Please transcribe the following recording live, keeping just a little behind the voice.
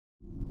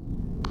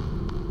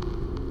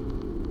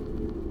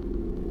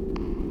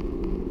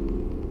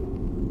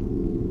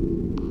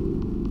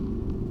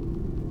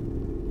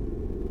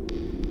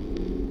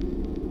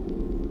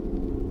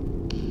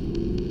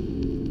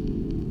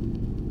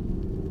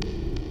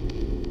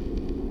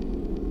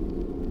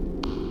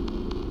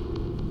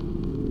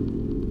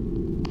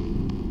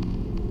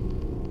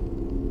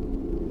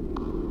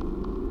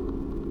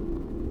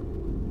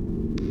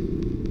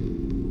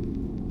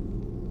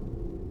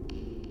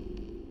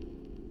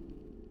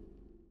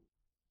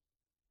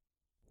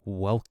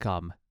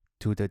Welcome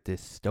to the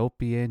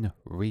Dystopian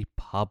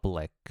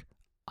Republic.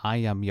 I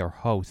am your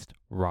host,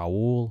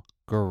 Raul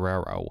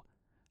Guerrero.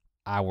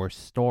 Our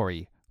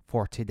story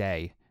for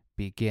today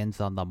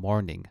begins on the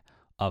morning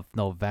of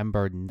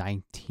November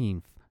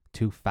 19th,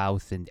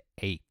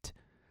 2008.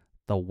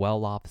 The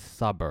well-off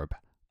suburb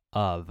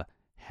of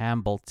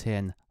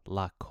Hambleton,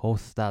 La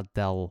Costa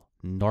del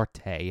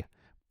Norte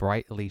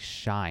brightly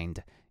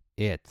shined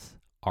its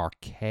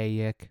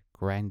archaic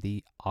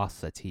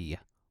grandiosity.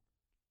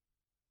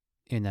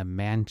 In a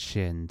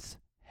mansion's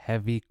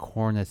heavy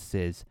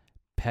cornices,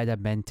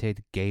 pedimented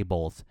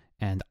gables,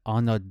 and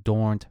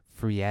unadorned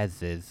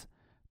friezes,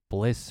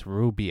 Bliss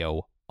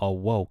Rubio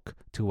awoke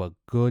to a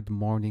good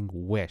morning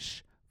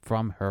wish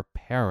from her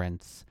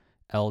parents,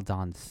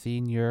 Eldon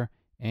Sr.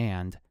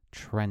 and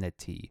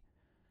Trinity.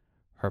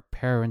 Her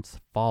parents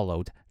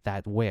followed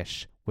that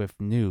wish with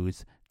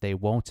news they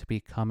won't be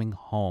coming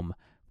home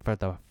for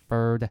the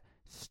third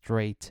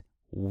straight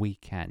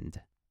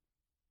weekend.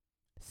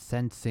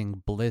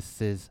 Sensing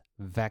Bliss's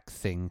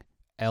vexing,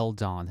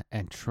 Eldon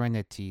and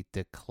Trinity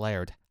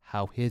declared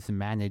how his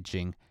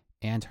managing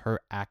and her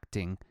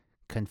acting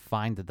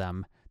confined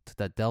them to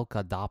the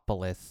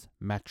Delcadopolis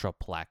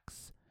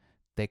Metroplex.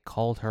 They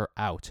called her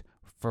out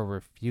for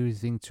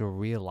refusing to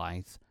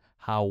realize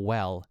how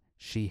well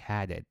she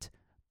had it,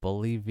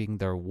 believing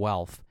their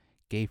wealth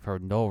gave her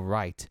no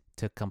right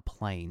to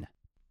complain.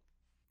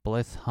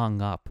 Bliss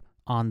hung up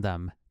on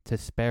them to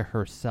spare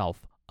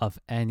herself of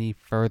any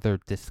further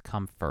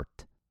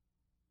discomfort.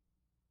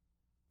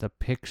 The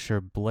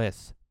picture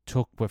Bliss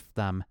took with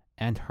them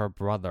and her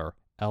brother,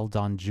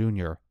 Eldon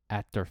Jr.,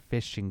 at their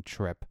fishing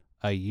trip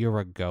a year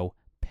ago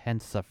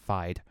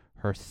pensified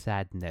her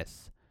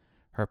sadness.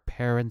 Her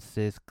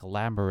parents'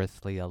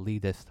 glamorously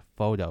elitist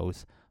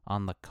photos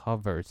on the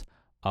covers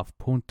of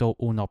Punto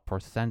Uno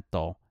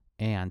Porcento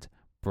and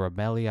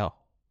Bromelia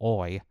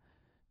Hoy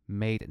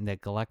made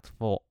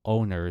neglectful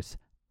owners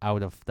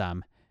out of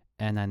them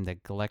and a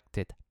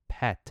neglected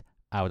pet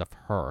out of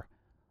her,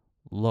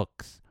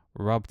 looks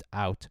rubbed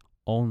out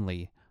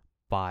only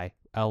by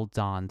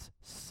Eldon's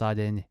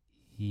sudden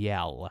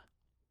yell.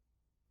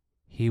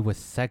 He was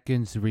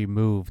seconds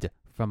removed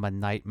from a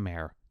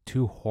nightmare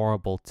too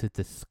horrible to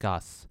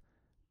discuss.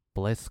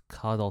 Bliss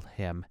cuddled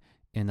him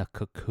in a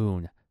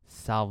cocoon,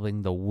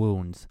 salving the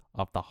wounds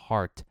of the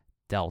heart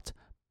dealt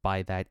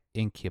by that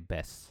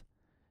incubus.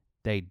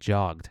 They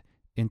jogged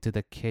into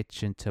the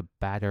kitchen to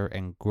batter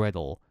and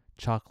griddle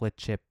chocolate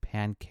chip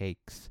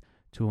pancakes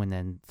to an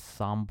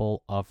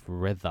ensemble of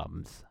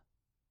rhythms.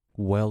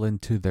 Well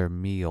into their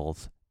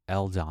meals,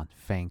 Eldon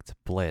thanked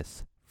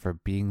Bliss for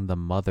being the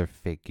mother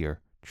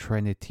figure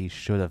Trinity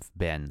should have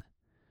been.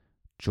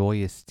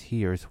 Joyous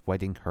tears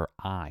wetting her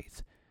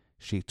eyes,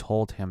 she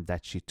told him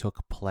that she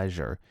took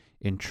pleasure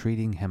in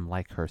treating him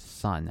like her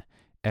son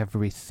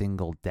every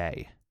single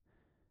day.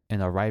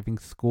 An arriving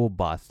school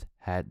bus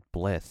had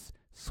Bliss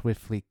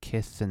swiftly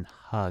kiss and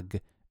hug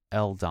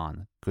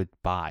Eldon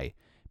goodbye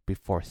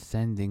before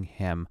sending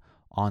him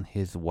on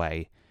his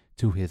way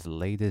to his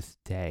latest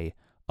day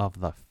of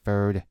the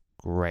third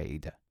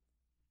grade.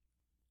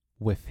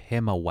 With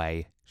him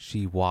away,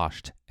 she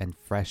washed and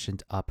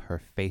freshened up her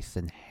face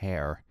and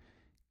hair,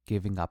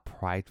 giving a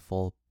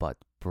prideful but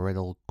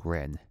brittle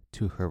grin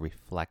to her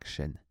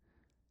reflection.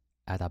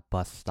 At a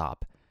bus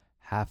stop,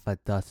 half a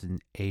dozen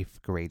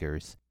 8th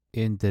graders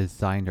in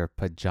designer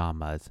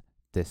pajamas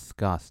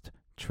discussed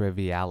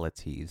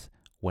trivialities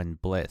when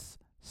Bliss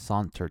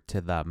sauntered to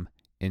them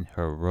in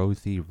her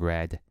rosy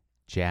red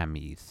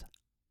jammies.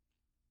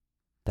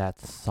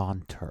 That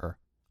saunter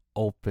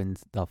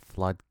opened the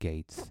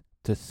floodgates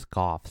to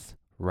scoffs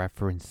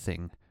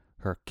referencing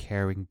her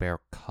Caring Bear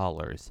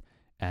colors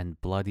and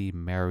Bloody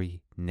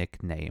Mary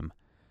nickname,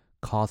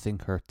 causing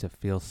her to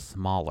feel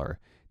smaller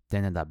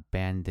than an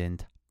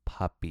abandoned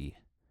puppy.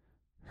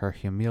 Her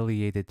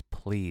humiliated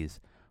pleas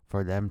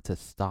for them to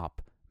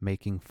stop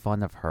making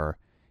fun of her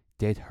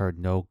did her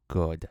no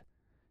good.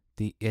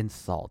 The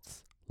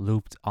insults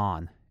looped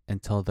on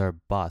until their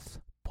bus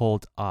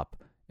pulled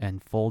up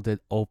and folded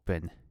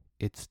open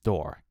its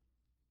door.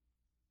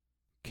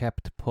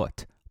 Kept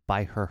put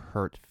by her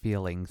hurt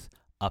feelings,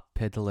 a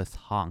pitiless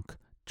honk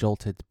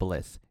jolted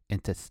Bliss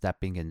into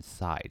stepping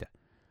inside.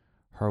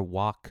 Her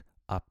walk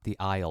up the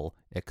aisle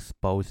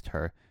exposed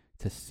her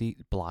to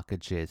seat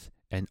blockages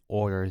and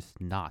orders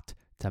not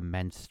to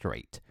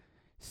menstruate,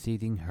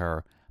 seating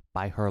her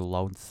by her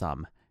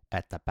lonesome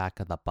at the back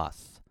of the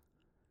bus.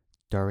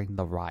 During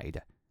the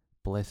ride,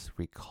 Bliss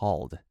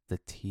recalled the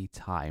tea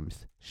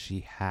times she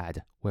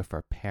had with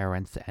her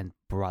parents and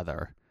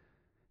brother,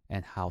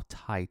 and how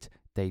tight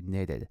they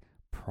knitted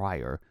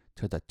prior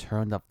to the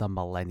turn of the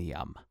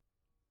millennium.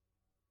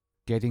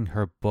 Getting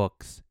her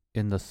books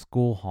in the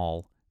school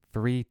hall,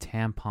 3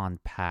 tampon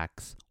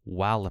packs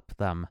walloped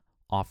them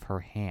off her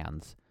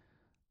hands.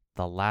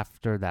 The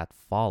laughter that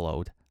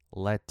followed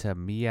led to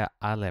Mia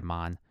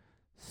Aleman,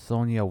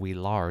 Sonia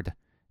Willard,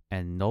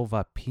 and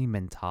Nova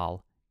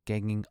Pimental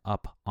ganging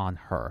up on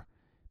her,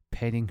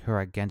 pitting her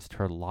against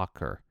her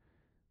locker.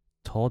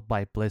 Told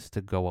by Bliss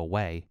to go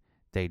away,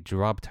 They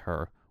drubbed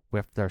her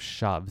with their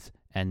shoves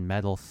and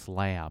metal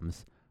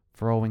slams,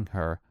 throwing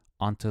her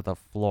onto the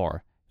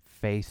floor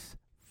face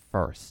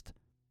first.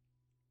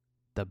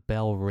 The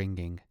bell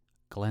ringing,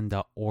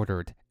 Glenda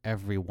ordered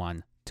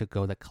everyone to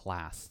go to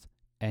class,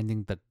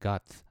 ending the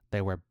guts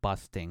they were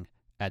busting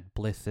at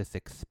Bliss's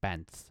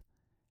expense.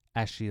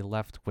 As she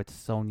left with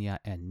Sonia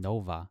and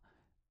Nova,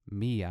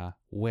 Mia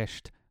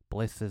wished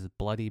Bliss's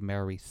Bloody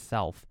Mary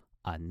self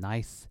a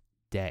nice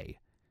day.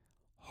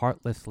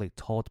 Heartlessly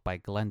told by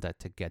Glenda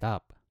to get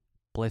up,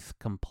 Bliss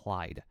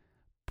complied,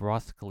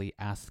 brusquely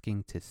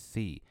asking to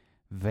see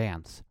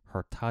Vance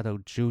Hurtado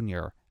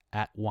Jr.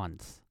 at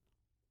once.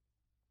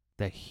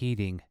 The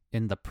heating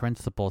in the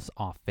principal's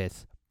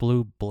office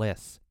blew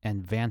Bliss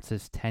and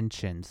Vance's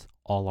tensions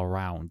all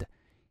around.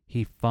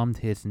 He thumbed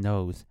his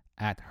nose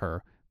at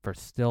her for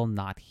still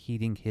not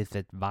heeding his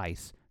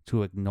advice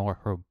to ignore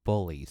her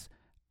bullies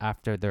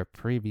after their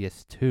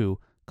previous 2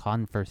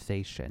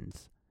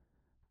 conversations.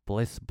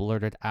 Bliss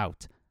blurted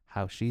out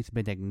how she's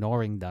been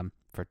ignoring them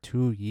for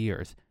 2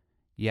 years,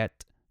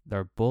 yet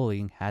their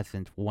bullying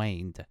hasn't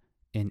waned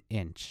an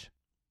inch.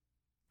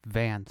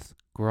 Vance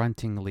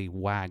gruntingly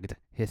wagged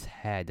his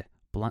head,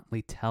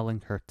 bluntly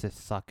telling her to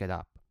suck it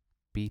up,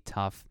 be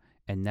tough,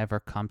 and never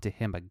come to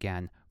him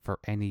again for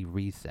any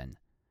reason.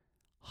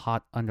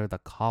 Hot under the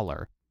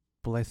collar,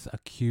 Bliss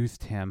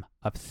accused him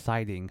of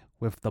siding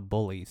with the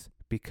bullies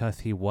because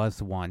he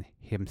was one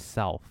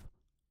himself.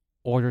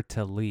 Ordered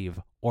to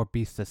leave or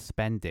be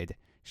suspended,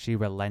 she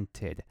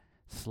relented,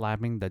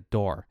 slamming the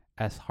door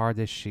as hard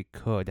as she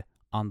could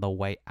on the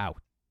way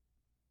out.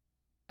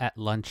 At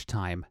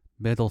lunchtime,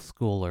 middle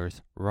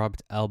schoolers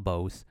rubbed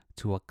elbows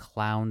to a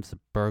clown's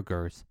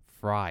burgers,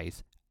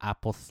 fries,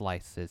 apple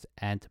slices,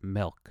 and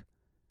milk.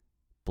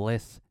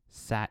 Bliss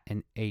sat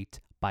and ate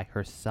by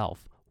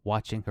herself,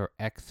 watching her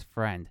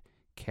ex-friend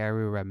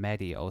Carrie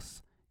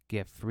Remedios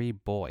give 3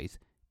 boys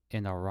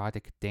an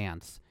erotic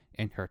dance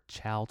in her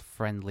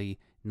child-friendly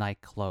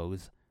night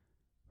clothes.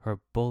 Her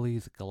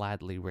bullies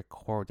gladly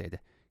recorded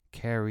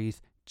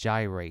Carrie's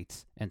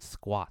gyrates and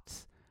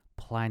squats,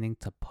 planning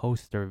to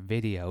post their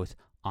videos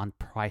on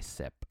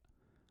Pricep.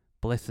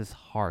 Bliss's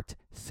heart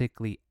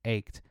sickly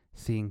ached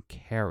seeing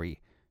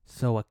Carrie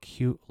so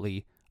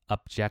acutely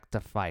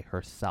objectify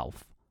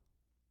herself.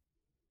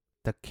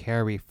 The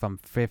Carrie from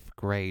 5th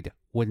grade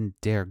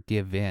wouldn't dare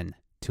give in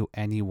to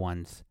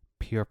anyone's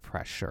peer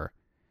pressure.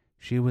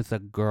 She was a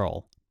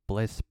girl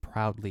Bliss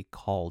proudly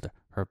called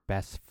her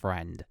best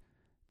friend.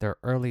 Their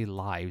early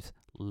lives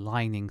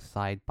lining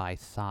side by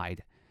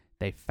side,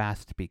 they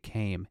fast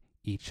became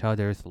each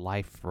other's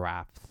life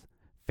rafts,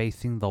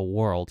 facing the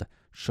world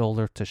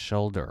shoulder to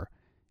shoulder,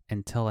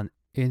 until an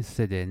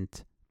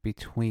incident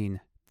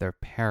between their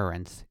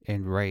parents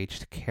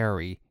enraged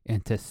Carrie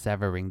into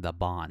severing the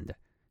bond.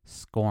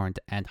 Scorned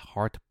and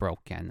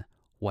heartbroken,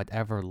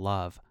 whatever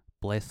love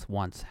Bliss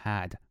once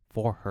had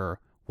for her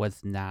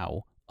was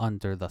now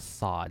under the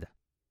sod.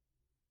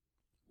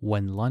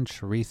 When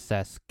lunch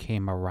recess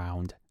came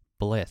around,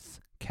 Bliss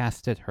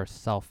casted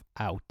herself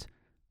out,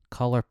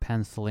 color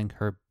penciling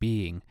her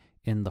being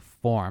in the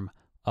form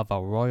of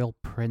a royal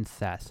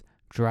princess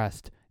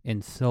dressed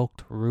in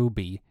silk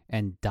ruby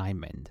and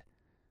diamond.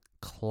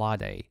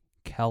 Claude,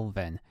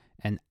 Kelvin,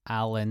 and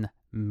Alan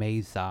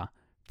Meza,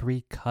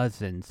 3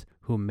 cousins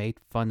who made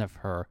fun of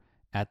her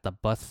at the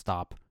bus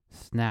stop,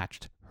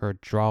 snatched her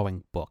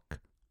drawing book.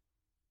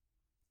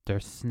 Their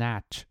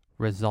snatch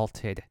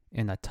resulted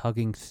in a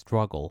tugging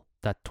struggle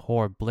that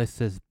tore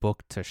Bliss's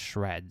book to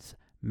shreds,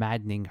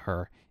 maddening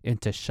her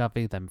into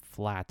shoving them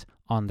flat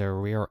on their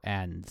rear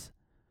ends.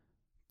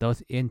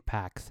 Those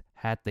impacts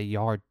had the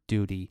yard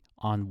duty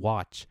on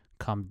watch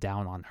come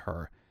down on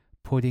her,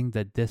 putting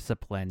the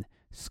discipline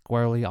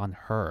squarely on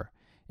her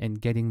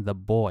and getting the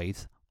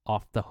boys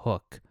off the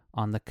hook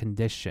on the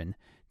condition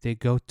they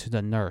go to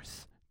the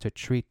nurse to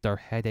treat their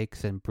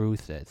headaches and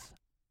bruises.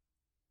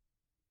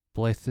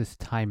 Bliss's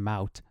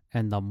timeout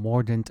and the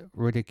mordant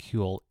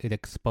ridicule it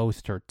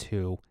exposed her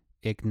to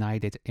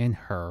ignited in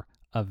her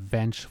a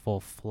vengeful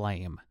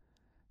flame.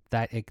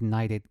 That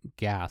ignited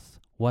gas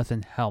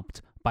wasn't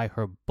helped by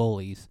her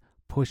bullies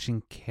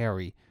pushing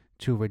Carrie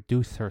to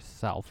reduce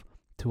herself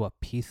to a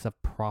piece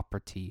of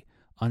property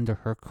under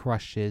her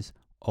crush's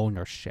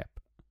ownership.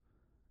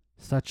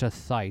 Such a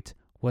sight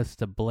was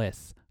to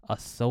Bliss a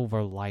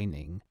silver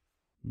lining,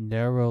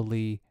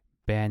 narrowly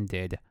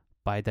banded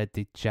by the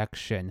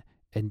dejection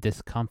and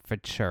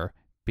discomfiture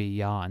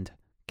beyond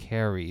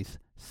Carrie's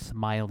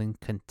smiling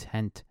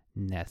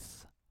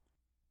contentness.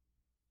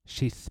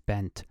 She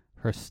spent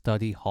her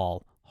study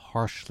hall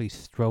harshly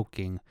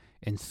stroking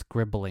and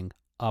scribbling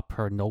up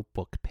her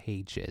notebook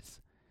pages.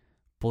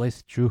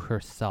 Bliss drew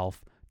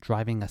herself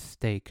driving a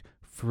stake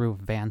through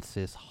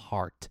Vance's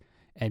heart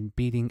and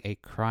beating a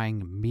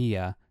crying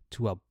Mia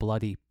to a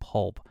bloody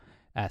pulp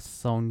as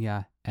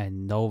Sonia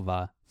and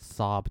Nova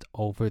sobbed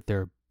over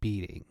their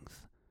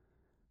beatings.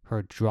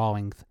 Her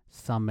drawings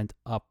summoned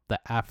up the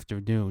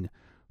afternoon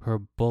her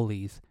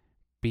bullies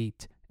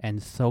beat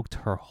and soaked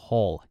her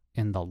whole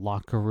in the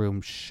locker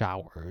room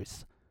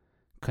showers.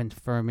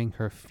 confirming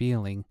her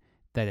feeling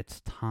that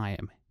it's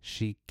time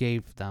she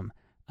gave them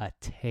a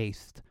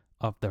taste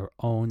of their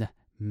own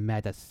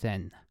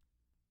medicine.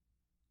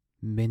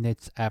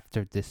 Minutes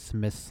after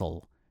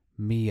dismissal,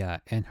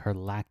 Mia and her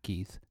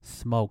lackeys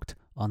smoked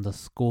on the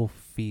school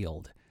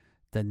field.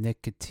 The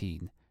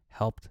nicotine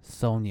helped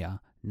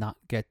Sonia not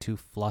get too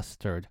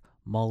flustered,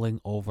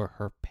 mulling over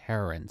her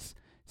parents,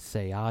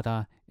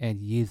 Seada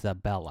and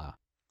Isabella.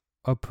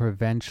 A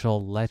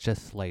provincial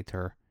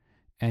legislator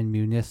and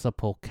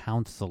municipal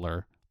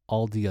councilor,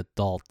 all the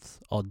adults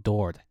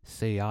adored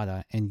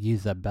Seada and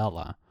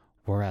Isabella,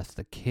 whereas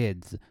the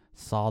kids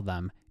saw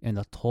them in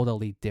a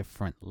totally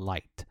different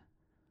light.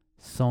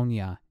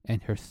 Sonia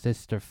and her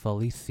sister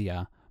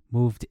Felicia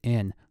moved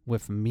in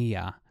with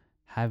Mia,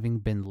 having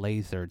been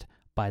lasered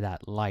by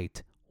that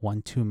light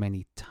one too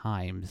many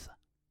times.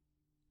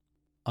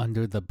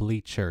 Under the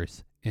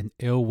bleachers, an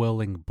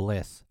ill-willing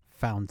Bliss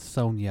found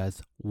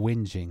Sonia's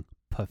whinging,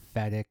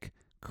 pathetic,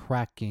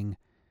 cracking,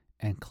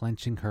 and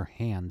clenching her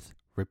hands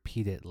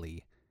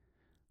repeatedly.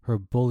 Her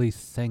bullies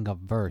sang a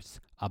verse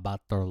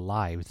about their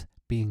lives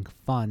being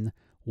fun,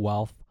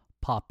 wealth,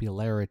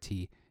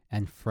 popularity,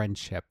 and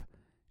friendship,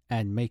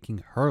 and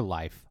making her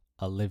life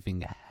a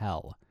living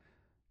hell.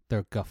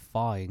 Their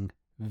guffawing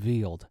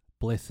veiled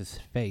Bliss's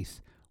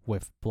face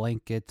with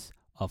blankets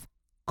of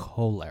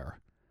choler.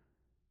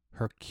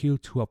 Her cue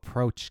to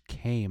approach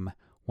came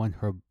when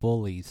her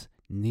bullies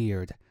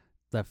neared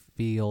the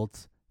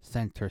field's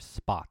center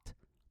spot.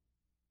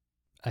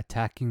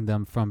 Attacking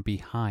them from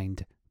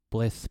behind,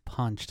 Bliss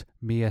punched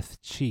Mia's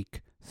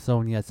cheek,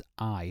 Sonia's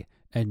eye,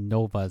 and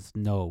Nova's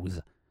nose.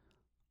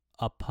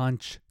 A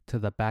punch to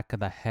the back of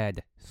the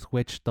head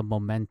switched the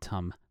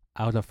momentum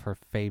out of her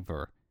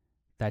favor.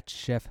 That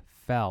shift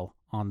fell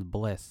on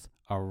Bliss,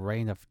 a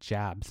rain of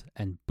jabs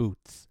and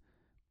boots.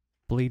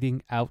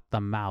 Bleeding out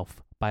the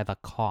mouth by the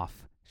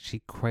cough,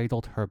 she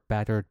cradled her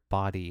battered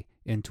body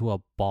into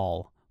a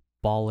ball,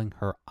 bawling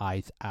her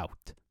eyes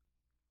out.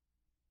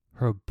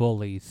 Her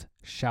bullies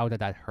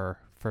shouted at her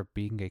for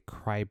being a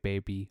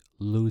crybaby,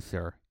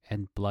 loser,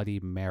 and Bloody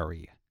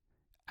Mary.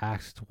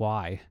 Asked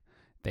why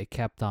they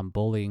kept on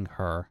bullying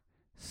her,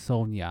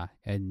 Sonia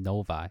and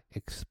Nova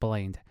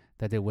explained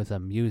that it was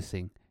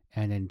amusing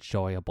and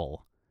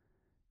enjoyable.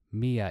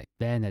 Mia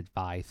then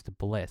advised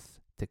Bliss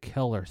to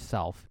kill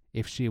herself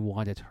if she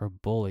wanted her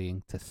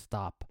bullying to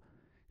stop.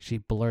 She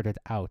blurted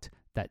out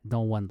that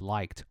no one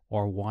liked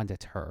or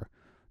wanted her,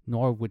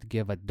 nor would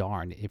give a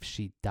darn if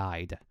she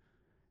died.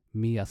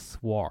 Mia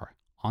swore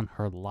on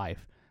her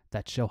life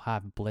that she'll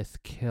have Bliss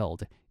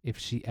killed if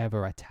she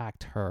ever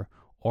attacked her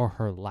or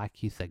her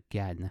lackeys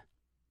again.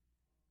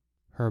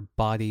 Her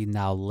body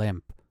now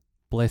limp,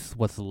 Bliss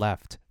was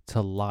left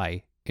to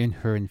lie in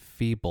her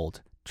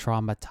enfeebled,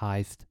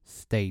 traumatized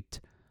state,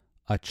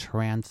 a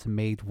trance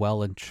made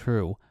well and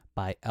true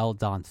by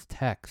Eldon's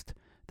text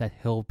that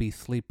he'll be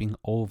sleeping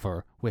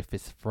over with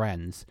his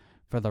friends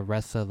for the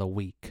rest of the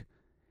week.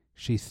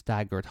 She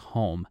staggered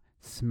home,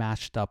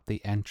 smashed up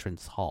the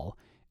entrance hall,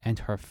 and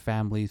her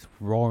family's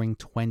roaring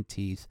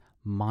 20s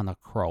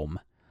monochrome,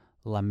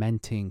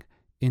 lamenting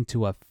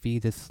into a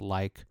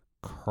fetus-like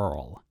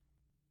curl.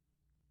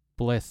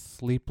 Bliss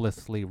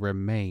sleeplessly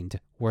remained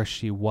where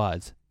she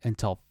was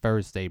until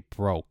Thursday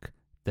broke,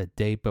 the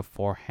day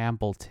before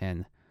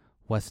Hambleton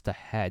was to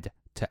head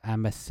to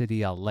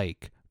Amicitia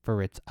Lake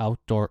for its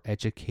outdoor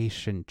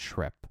education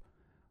trip.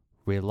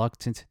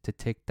 Reluctant to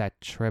take that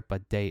trip a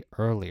day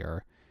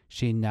earlier,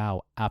 she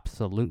now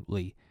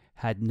absolutely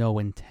had no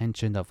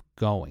intention of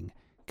going,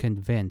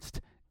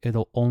 convinced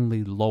it'll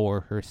only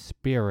lower her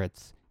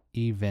spirits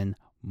even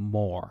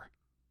more.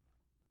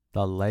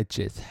 The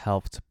ledges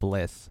helped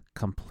Bliss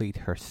complete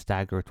her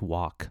staggered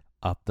walk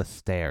up the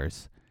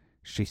stairs.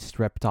 She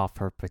stripped off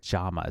her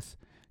pajamas,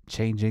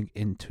 changing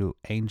into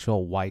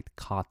angel white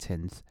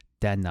cottons,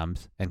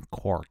 denims, and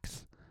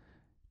corks.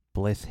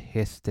 Bliss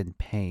hissed in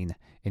pain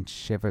and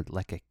shivered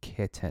like a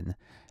kitten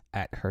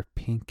at her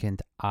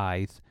pinkened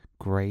eyes,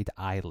 grayed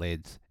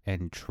eyelids,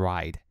 and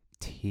dried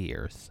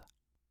tears.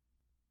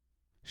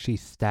 She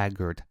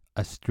staggered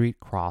a street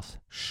cross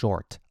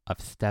short of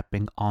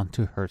stepping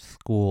onto her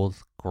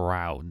school's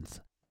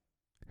grounds.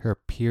 Her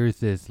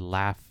peers'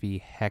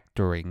 laughy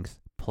hectorings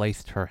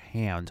placed her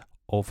hand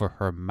over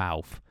her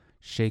mouth,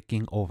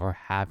 shaking over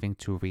having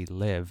to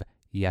relive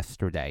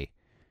yesterday.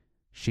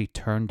 She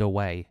turned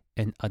away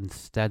and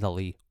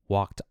unsteadily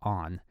walked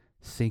on,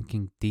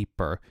 sinking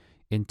deeper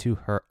into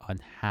her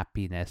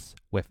unhappiness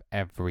with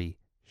every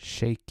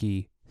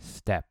shaky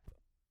step.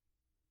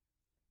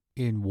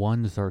 In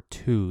ones or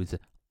twos,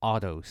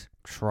 autos,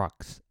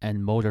 trucks,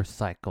 and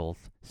motorcycles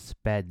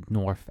sped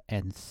north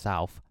and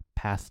south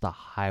past the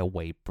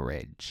highway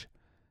bridge.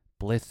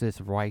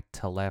 Bliss's right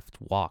to left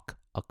walk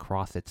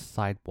across its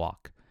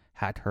sidewalk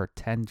had her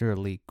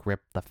tenderly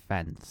grip the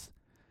fence.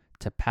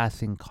 To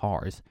passing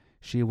cars,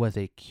 she was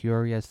a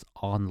curious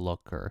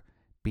onlooker,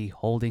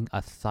 beholding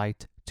a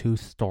sight 2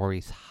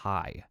 stories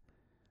high.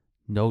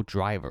 No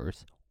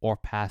drivers or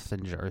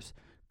passengers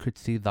could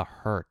see the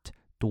hurt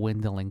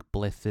dwindling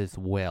Bliss's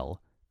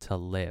will to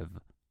live.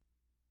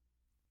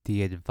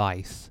 The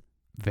advice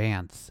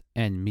Vance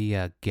and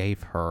Mia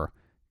gave her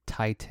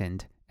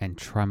tightened and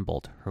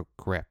trembled her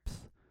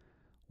grips.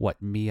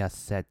 What Mia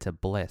said to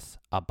Bliss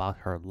about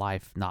her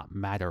life not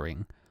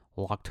mattering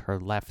locked her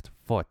left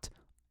foot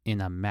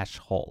in a mesh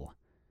hole.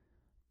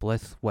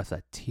 Bliss was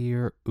a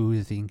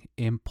tear-oozing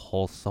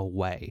impulse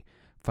away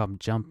from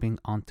jumping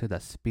onto the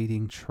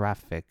speeding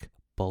traffic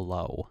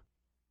below.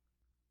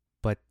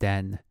 But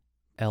then,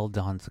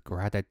 Eldon's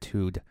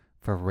gratitude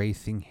for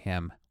raising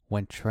him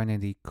when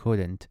Trinity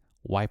couldn't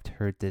wiped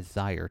her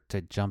desire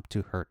to jump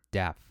to her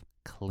death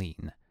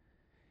clean.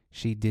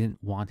 She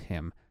didn't want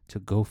him to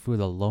go through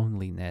the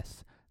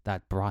loneliness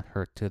that brought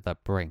her to the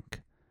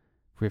brink,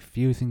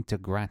 refusing to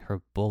grant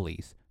her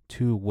bullies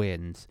 2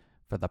 wins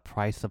for the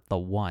price of the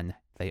one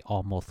they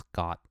almost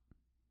got.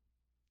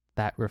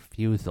 That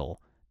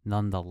refusal,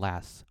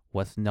 nonetheless,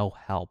 was no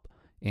help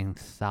in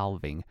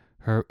salving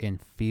her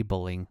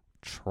enfeebling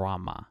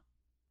trauma.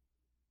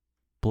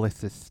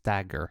 Bliss's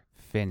stagger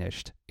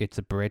finished its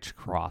bridge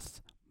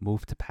cross,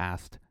 moved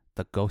past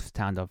the ghost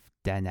town of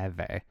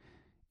Deneve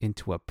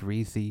into a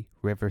breezy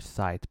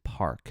riverside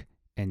park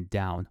and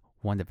down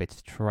one of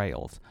its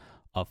trails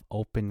of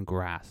open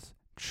grass,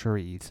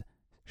 trees,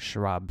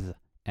 shrubs,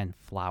 and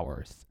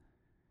flowers.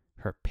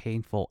 Her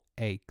painful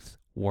aches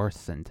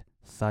worsened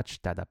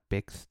such that a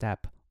big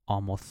step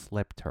almost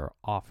slipped her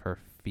off her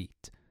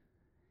feet.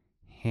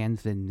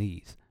 Hands and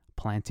knees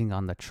planting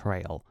on the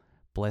trail,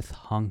 Bliss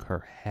hung her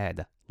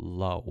head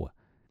low,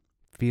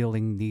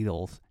 feeling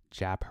needles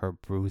jab her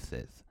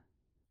bruises.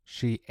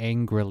 She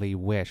angrily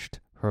wished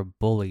her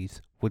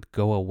bullies would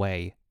go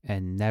away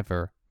and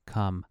never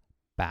come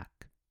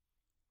back.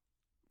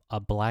 A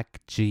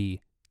black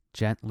G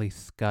gently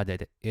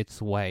scudded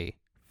its way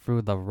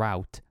through the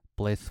route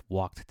Bliss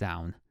walked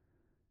down,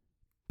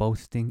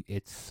 boasting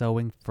its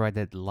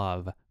sewing-threaded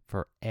love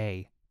for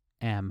A,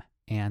 M,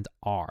 and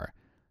R.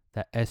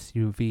 The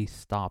SUV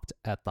stopped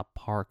at the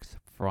park's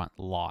front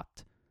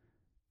lot.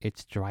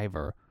 Its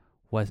driver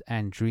was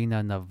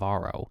Andrina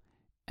Navarro,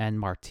 and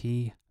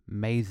Marti,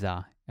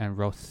 Meza, and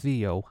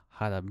Rocio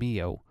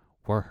Jaramillo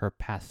were her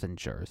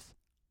passengers.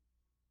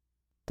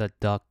 The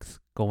ducks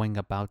going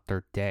about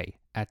their day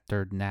at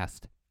their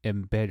nest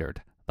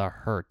embittered the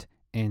hurt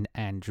in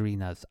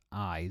Andrina's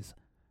eyes.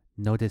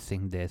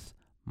 Noticing this,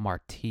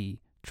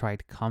 Marti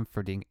tried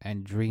comforting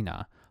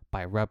Andrina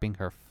by rubbing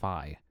her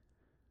thigh.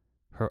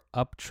 Her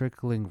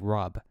up-trickling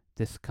rub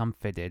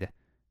discomfited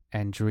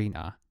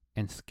Andrina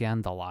and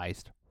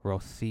scandalized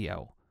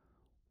Rocio.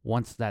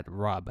 Once that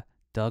rub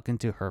dug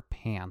into her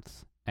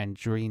pants,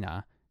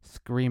 Andrina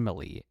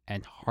screamily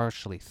and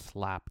harshly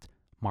slapped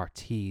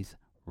Marti's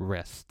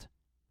wrist.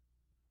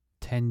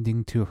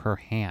 Tending to her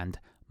hand,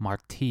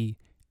 Marti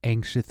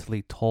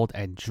anxiously told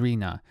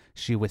Andrina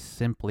she was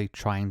simply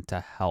trying to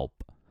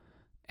help.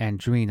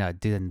 Andrina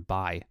didn't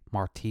buy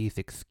Marti's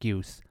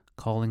excuse,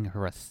 calling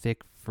her a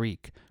sick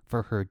freak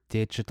for her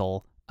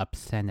digital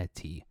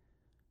obscenity.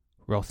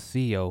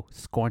 Rocio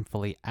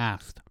scornfully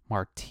asked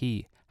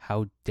Marti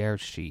how dare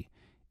she,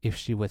 if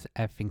she was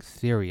effing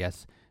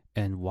serious,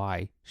 and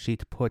why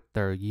she'd put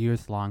their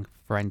years-long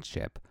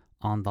friendship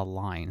on the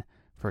line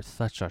for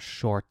such a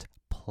short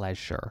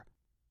pleasure.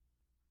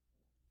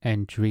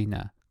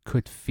 Andrina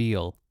could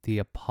feel the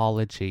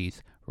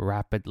apologies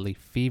rapidly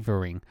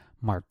fevering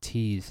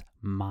Marti's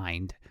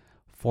mind,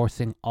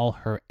 forcing all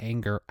her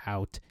anger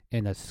out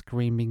in a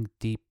screaming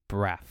deep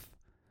breath.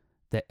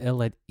 The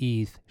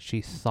ill-at-ease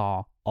she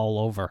saw all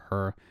over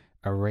her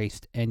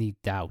erased any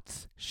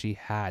doubts she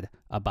had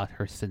about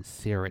her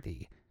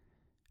sincerity.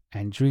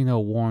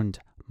 Andrina warned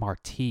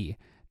Marti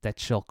that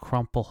she'll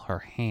crumple her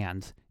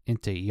hands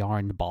into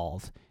yarn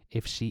balls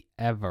if she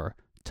ever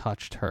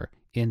touched her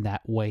in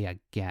that way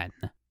again.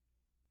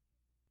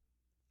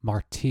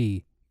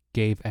 Marti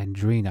gave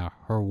Andrina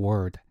her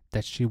word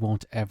that she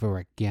won't ever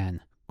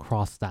again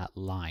cross that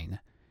line,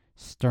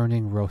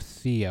 sterning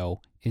Rocio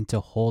into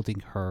holding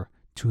her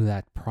to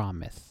that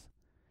promise.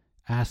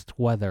 Asked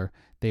whether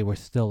they were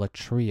still a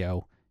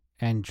trio,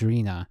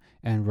 Andrina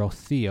and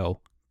Rocio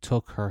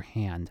took her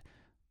hand,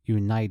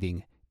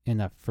 uniting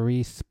in a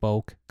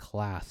free-spoke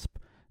clasp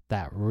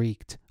that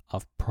reeked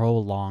of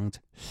prolonged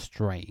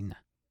strain.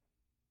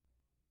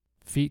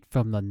 Feet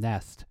from the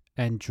nest,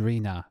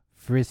 Andrina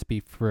frisbee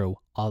threw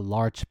a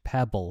large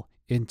pebble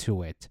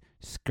into it,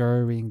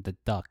 scurrying the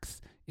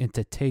ducks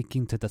into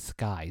taking to the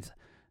skies.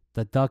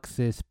 The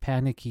ducks'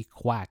 panicky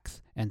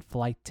quacks and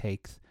flight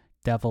takes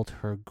deviled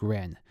her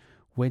grin,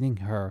 winning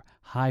her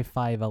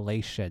high-five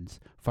elations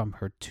from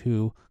her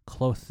 2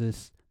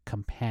 closest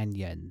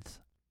companions.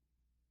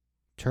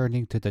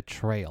 Turning to the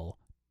trail,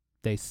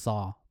 they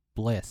saw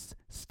Bliss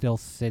still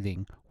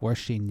sitting where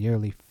she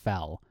nearly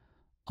fell.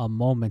 A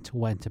moment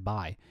went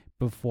by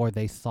before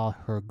they saw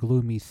her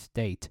gloomy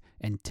state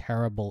and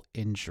terrible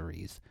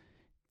injuries.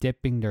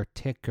 Dipping their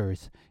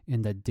tickers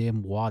in the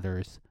dim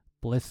waters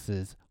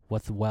Bliss's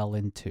was well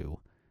into.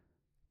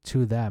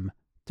 To them,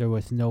 there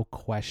was no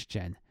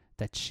question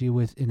that she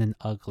was in an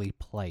ugly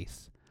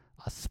place,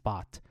 a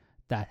spot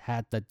that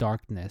had the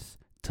darkness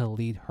to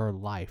lead her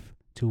life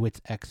to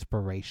its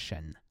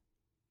expiration.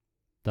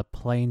 The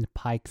planed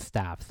pike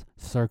staffs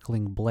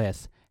circling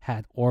Bliss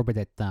had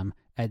orbited them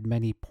at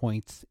many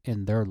points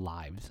in their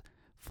lives,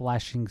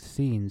 flashing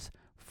scenes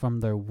from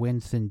their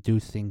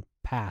wince-inducing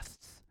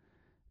pasts.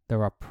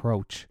 Their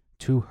approach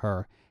to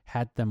her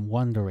had them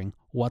wondering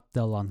what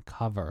they'll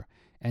uncover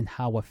and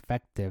how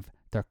effective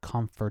their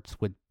comforts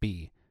would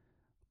be.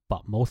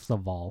 But most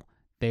of all,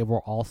 they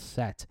were all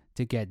set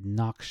to get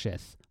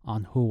noxious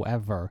on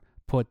whoever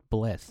put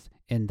Bliss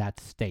in that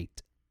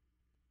state.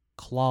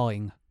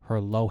 Clawing her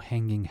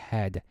low-hanging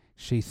head,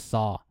 she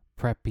saw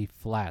preppy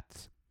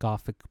flats,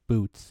 Gothic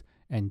boots,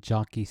 and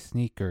jockey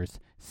sneakers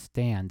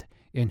stand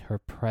in her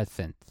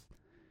presence.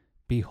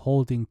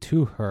 Beholding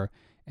to her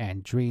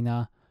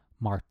Andrina,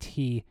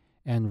 Marti,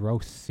 and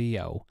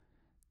Rocio,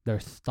 their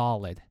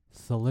stolid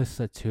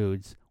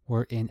solicitudes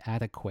were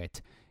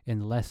inadequate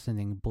in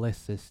lessening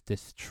Bliss's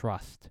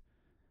distrust.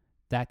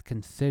 That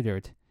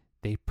considered,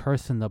 they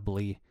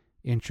personably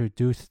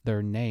introduced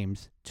their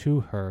names to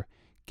her,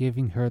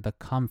 giving her the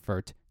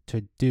comfort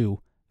to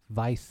do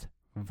vice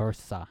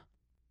versa.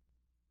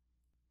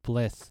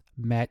 Bliss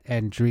met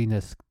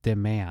Andrina's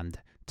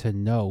demand to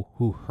know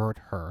who hurt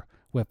her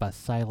with a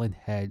silent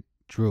head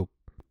droop,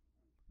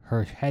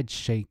 her head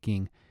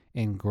shaking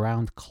in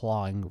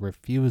ground-clawing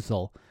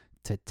refusal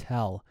to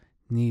tell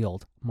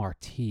kneeled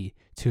Marti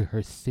to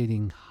her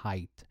sitting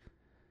height.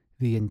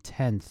 The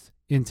intense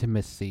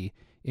intimacy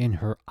in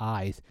her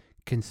eyes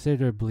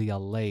considerably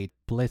allayed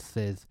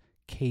Bliss's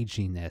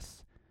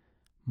caginess.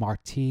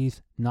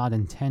 Marti's not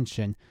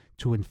intention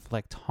to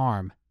inflict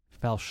harm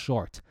fell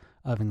short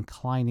of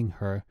inclining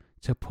her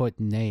to put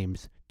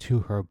names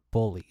to her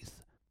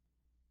bullies.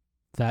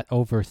 That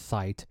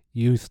oversight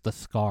used the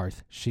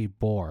scars she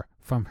bore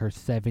from her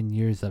 7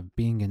 years of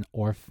being an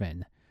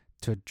orphan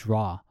to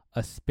draw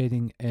a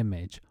spitting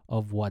image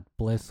of what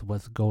Bliss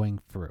was going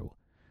through.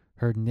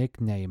 Her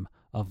nickname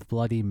of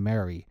Bloody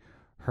Mary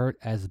hurt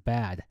as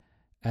bad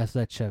as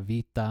the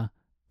Chavita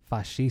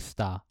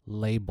Fascista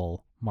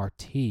label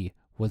Marti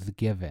was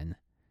given.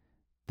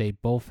 They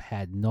both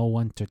had no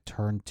one to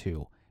turn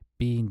to,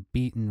 being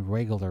beaten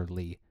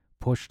regularly,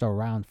 pushed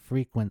around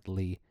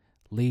frequently,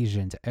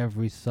 lesioned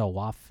every so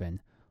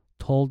often,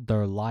 told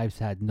their lives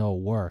had no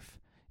worth,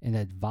 and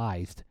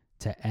advised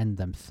to end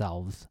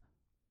themselves.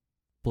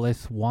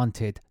 Bliss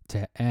wanted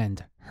to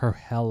end her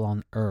hell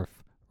on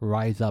earth,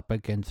 rise up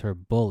against her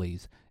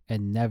bullies,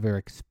 and never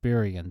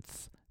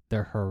experience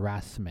their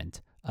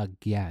harassment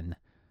again.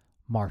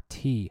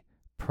 Marti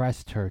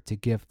pressed her to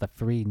give the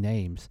 3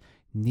 names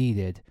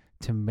needed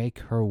to make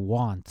her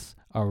wants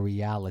a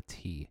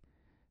reality.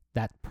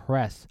 That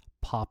press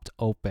popped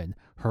open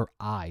her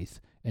eyes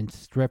and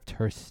stripped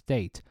her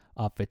state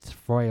of its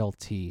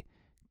frailty,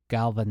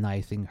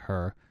 galvanizing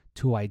her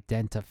to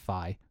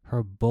identify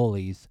her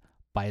bullies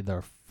by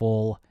their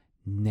full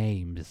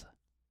names.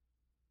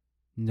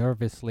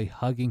 Nervously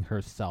hugging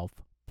herself,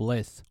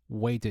 Bliss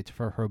waited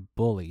for her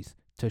bullies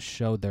to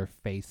show their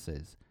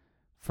faces.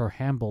 For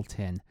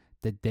Hambleton,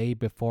 the day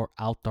before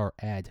outdoor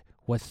ed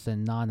was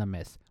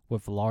synonymous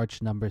with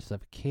large numbers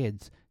of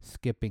kids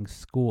skipping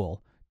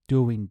school,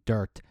 doing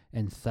dirt,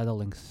 and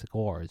settling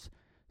scores,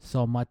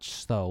 so much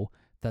so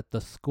that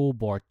the school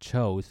board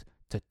chose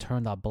to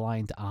turn a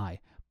blind eye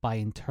by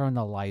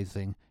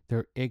internalizing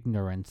their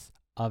ignorance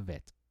of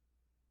it.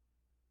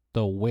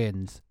 The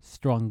winds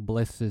strung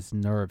Bliss's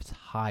nerves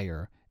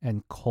higher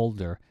and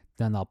colder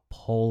than a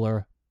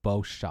polar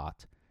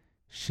bowshot.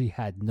 She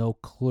had no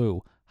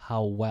clue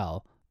how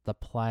well the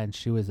plan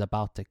she was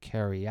about to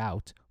carry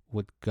out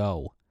would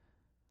go,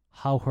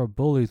 how her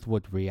bullies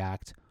would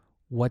react,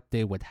 what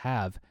they would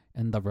have,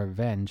 and the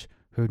revenge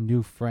her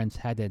new friends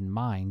had in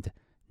mind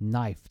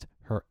knifed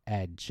her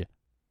edge.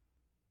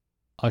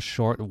 A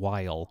short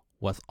while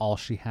was all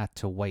she had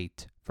to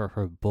wait for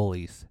her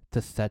bullies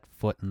to set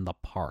foot in the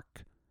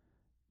park.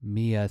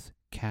 Mia's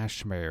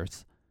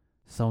cashmeres,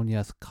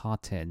 Sonia's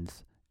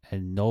cottons,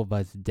 and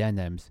Nova's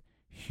denims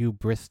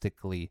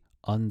hubristically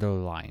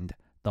underlined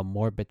the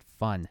morbid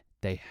fun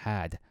they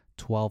had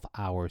 12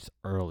 hours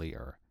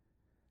earlier.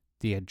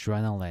 The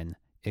adrenaline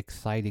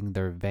exciting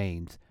their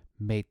veins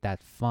made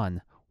that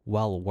fun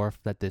well worth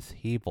the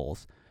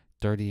dishevels,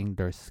 dirtying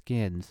their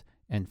skins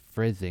and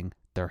frizzing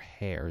their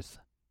hairs.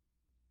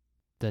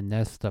 The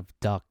nest of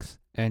ducks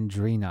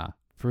Andrina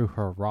threw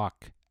her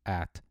rock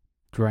at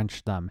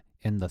drenched them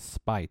in the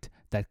spite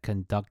that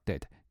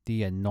conducted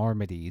the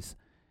enormities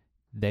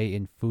they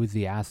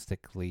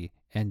enthusiastically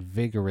and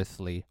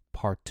vigorously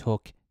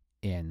partook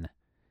in.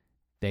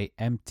 They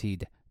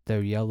emptied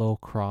their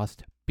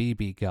yellow-crossed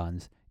BB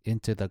guns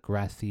into the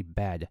grassy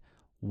bed,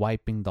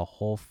 wiping the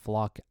whole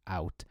flock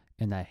out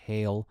in a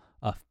hail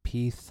of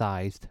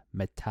pea-sized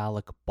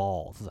metallic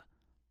balls.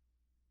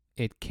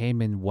 It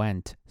came and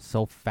went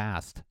so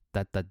fast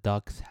that the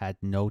ducks had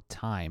no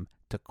time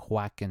to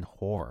quack in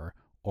horror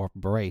or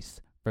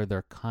brace for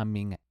their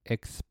coming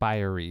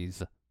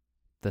expiries.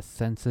 The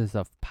senses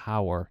of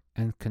power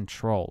and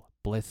control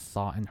Bliss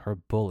saw in her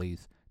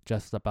bullies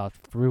just about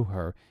threw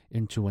her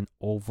into an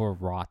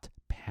overwrought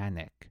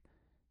panic.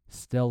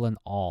 Still in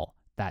all,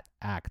 That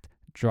act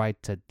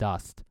dried to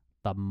dust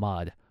the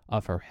mud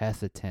of her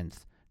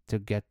hesitance to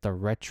get the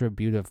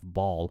retributive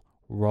ball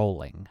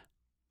rolling.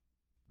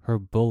 Her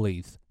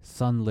bullies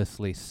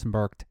sunlessly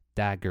smirked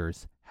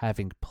daggers,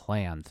 having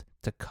plans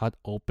to cut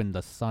open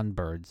the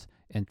sunbirds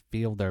and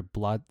feel their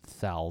blood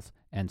cells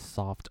and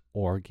soft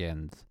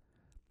organs.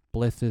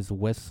 Bliss's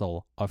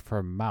whistle of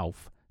her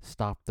mouth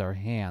stopped their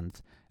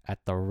hands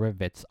at the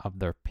rivets of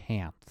their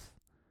pants.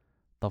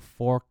 The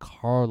 4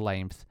 car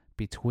lengths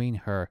between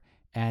her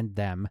and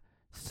them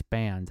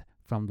spanned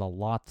from the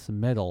lot's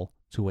middle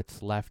to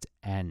its left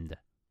end.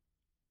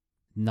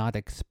 Not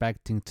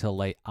expecting to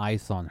lay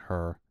eyes on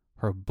her,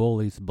 her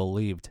bullies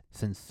believed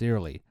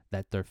sincerely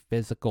that their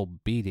physical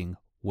beating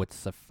would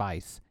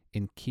suffice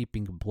in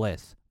keeping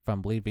Bliss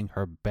from leaving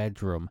her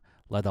bedroom,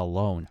 let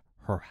alone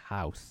her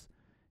house.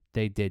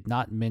 They did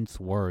not mince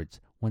words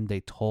when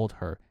they told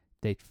her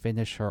they'd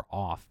finish her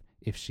off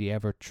if she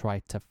ever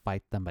tried to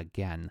fight them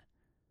again.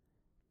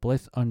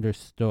 Bliss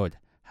understood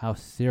how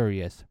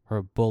serious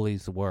her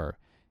bullies were,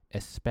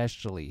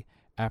 especially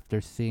after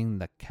seeing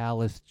the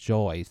callous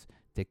joys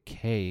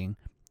decaying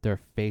their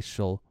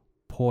facial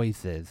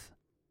poises.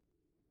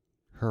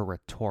 Her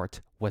retort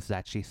was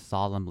that she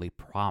solemnly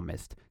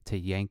promised to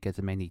yank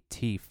as many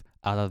teeth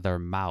out of their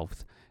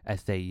mouths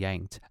as they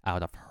yanked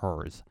out of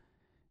hers.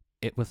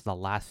 It was the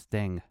last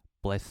thing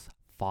Bliss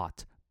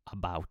thought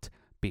about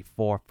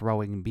before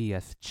throwing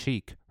Mia's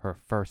cheek her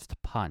first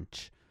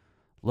punch.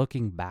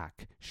 Looking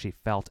back, she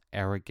felt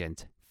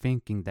arrogant,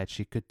 thinking that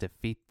she could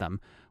defeat them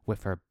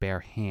with her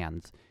bare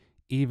hands,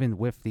 even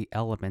with the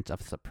element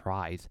of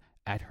surprise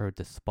at her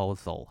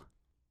disposal.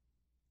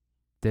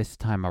 This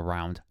time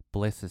around,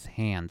 Bliss's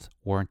hands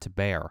weren't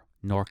bare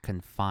nor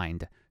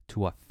confined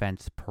to a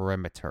fence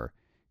perimeter.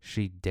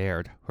 She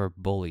dared her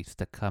bullies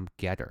to come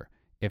get her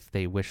if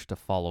they wished to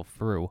follow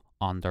through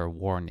on their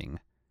warning.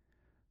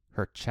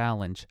 Her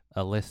challenge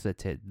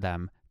elicited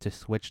them to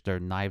switch their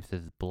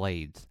knives'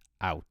 blades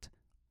out,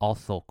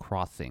 also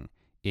crossing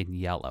in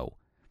yellow.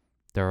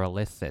 Their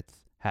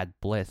elicits had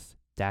Bliss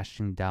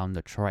dashing down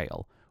the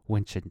trail,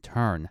 which in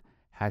turn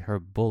had her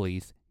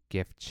bullies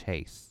give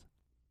chase.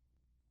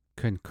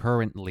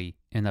 Concurrently,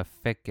 in a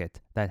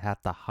thicket that had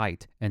the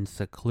height and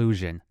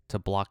seclusion to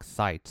block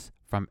sights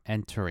from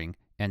entering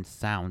and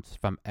sounds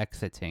from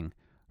exiting,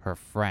 her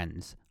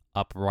friends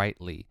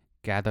uprightly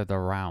gathered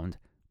around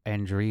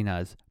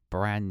Andrina's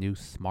brand new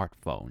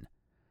smartphone.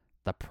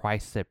 The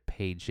private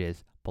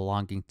pages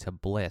belonging to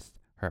Bliss,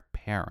 her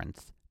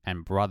parents,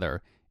 and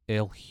brother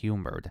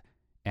ill-humored,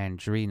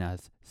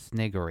 Andrina's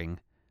sniggering,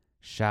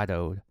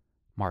 shadowed,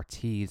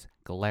 Marty's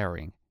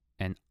glaring,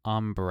 and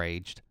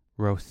umbraged,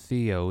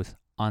 Rocio's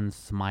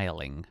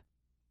unsmiling.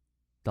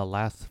 The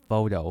last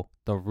photo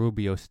the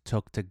Rubios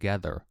took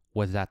together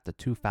was at the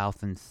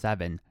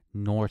 2007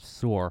 North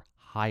Shore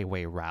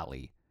Highway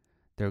Rally.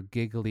 Their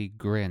giggly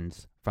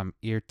grins from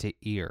ear to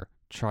ear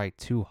tried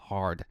too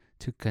hard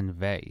to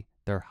convey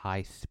their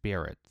high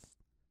spirits.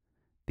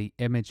 The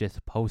images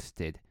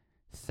posted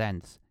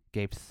since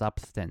gave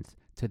substance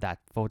to that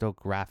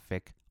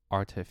photographic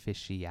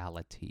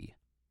artificiality.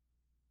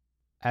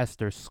 As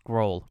their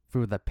scroll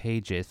through the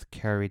pages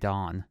carried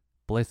on,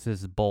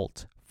 Bliss's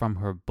bolt from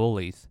her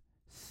bullies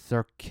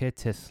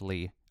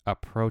circuitously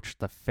approached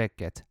the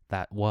thicket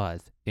that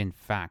was, in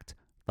fact,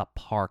 the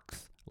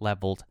park's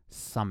leveled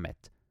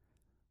summit.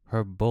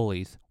 Her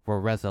bullies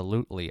were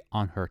resolutely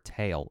on her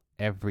tail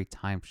every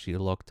time she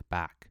looked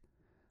back.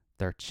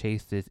 Their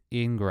chase's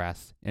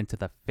ingress into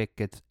the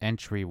thicket's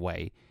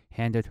entryway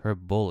handed her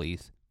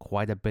bullies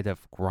quite a bit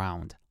of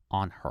ground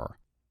on her.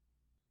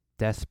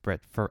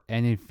 Desperate for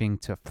anything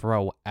to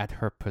throw at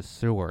her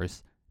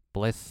pursuers,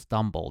 Bliss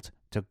stumbled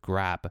to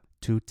grab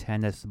 2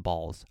 tennis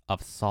balls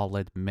of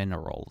solid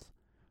minerals.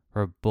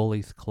 Her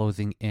bullies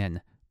closing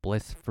in,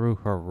 Bliss threw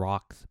her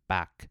rocks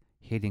back,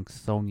 hitting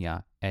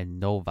Sonia and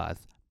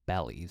Nova's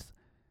bellies,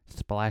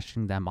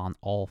 splashing them on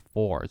all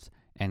fours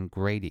and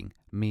grating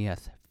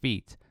Mia's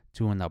feet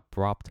to an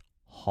abrupt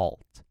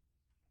halt.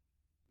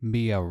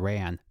 Mia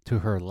ran to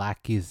her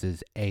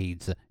lackeys'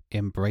 aids,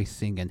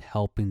 embracing and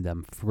helping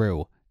them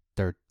through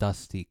their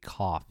dusty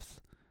coughs.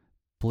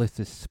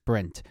 Bliss's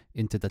sprint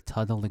into the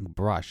tunneling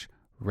brush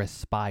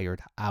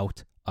respired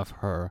out of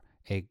her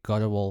a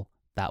guttural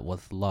that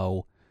was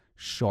low,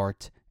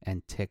 short,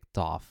 and ticked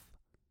off.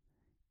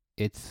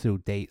 It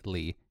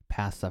sedately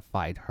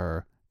pacified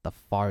her the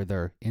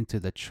farther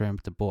into the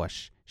trimmed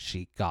bush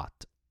she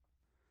got.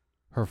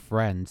 Her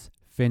friends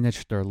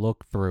finished their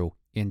look-through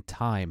in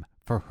time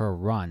for her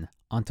run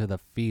onto the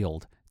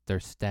field they're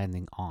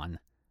standing on.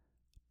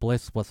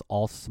 Bliss was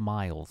all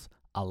smiles,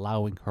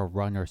 allowing her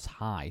runner's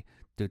high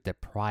to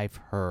deprive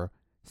her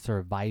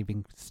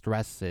surviving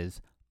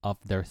stresses of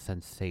their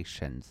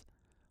sensations.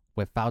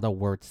 Without a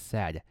word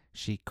said,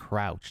 she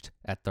crouched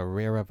at the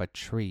rear of a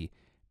tree,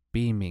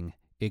 beaming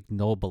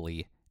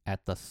ignobly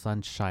at the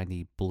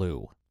sunshiny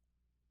blue.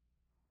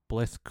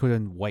 Bliss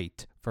couldn't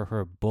wait for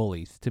her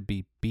bullies to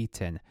be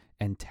beaten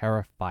and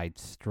terrified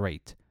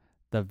straight.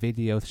 The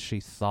videos she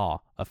saw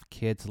of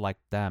kids like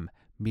them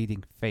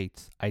meeting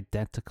fates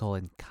identical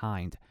in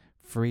kind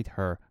freed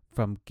her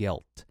from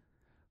guilt.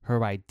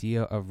 Her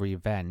idea of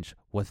revenge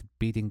was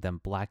beating them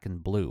black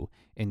and blue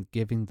and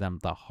giving them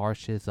the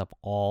harshest of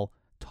all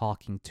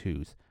talking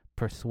tos,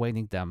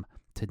 persuading them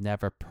to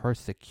never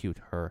persecute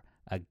her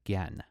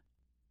again.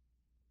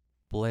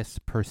 Bliss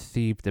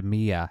perceived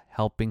Mia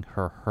helping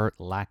her hurt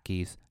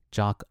lackeys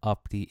jog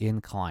up the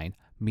incline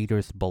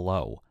meters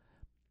below.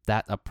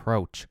 That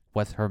approach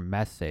was her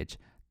message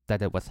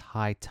that it was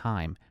high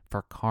time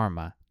for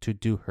Karma to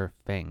do her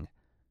thing.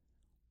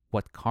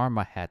 What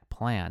Karma had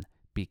planned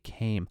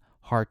became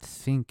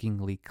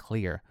heart-sinkingly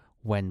clear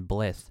when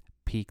Bliss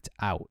peeked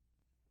out.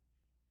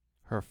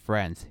 Her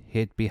friends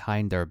hid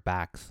behind their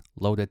backs,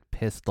 loaded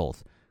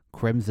pistols,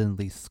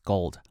 crimsonly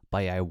skulled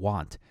by I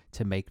want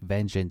to make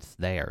vengeance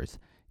theirs,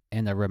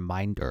 and a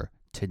reminder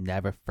to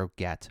never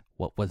forget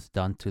what was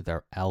done to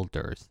their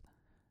elders.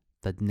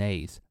 The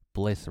nays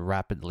Bliss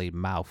rapidly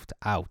mouthed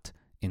out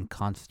in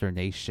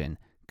consternation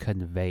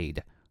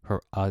conveyed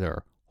her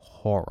utter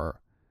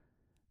horror.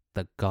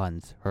 The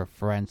guns her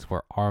friends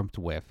were armed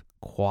with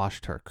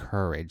quashed her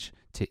courage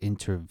to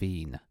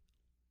intervene.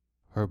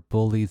 Her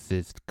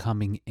bullies'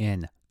 coming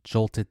in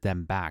jolted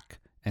them back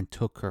and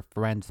took her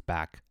friends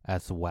back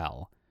as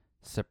well,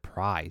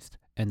 surprised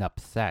and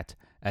upset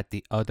at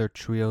the other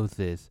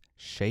trio's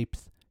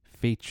shapes,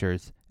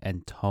 features,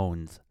 and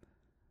tones.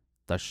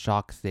 The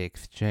shocks they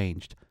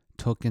exchanged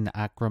took an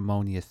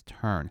acrimonious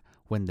turn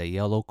when the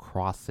yellow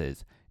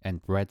crosses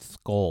and red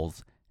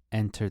skulls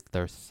entered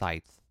their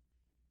sights.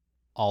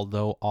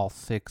 Although all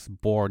six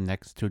bore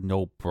next to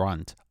no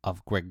brunt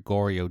of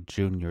Gregorio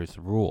Jr.'s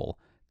rule,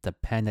 the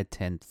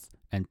penitence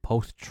and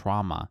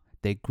post-trauma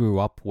they grew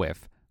up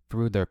with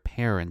through their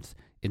parents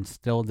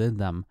instilled in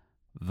them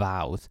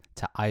vows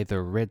to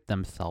either rid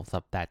themselves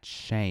of that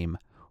shame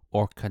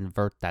or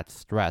convert that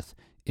stress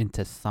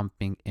into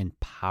something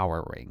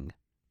empowering.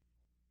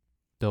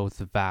 Those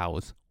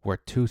vows were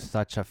two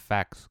such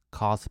effects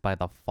caused by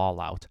the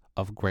fallout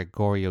of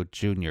Gregorio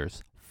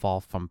Jr.'s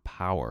fall from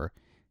power,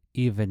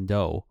 even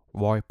though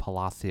Roy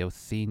Palacio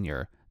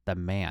Sr., the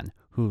man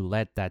who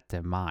led that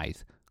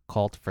demise,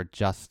 called for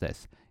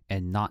justice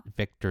and not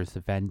Victor's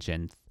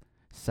vengeance.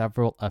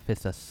 Several of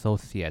his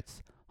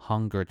associates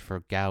hungered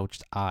for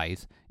gouged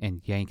eyes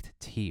and yanked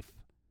teeth.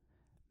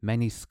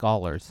 Many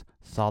scholars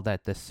saw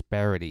that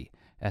disparity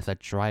as a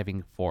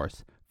driving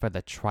force for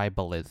the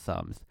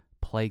tribalisms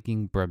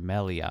plaguing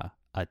Bramelia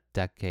a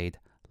decade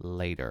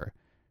later,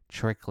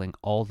 trickling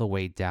all the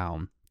way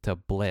down to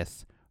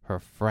Bliss, her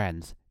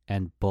friends,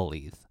 and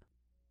bullies.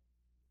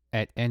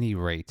 At any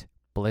rate,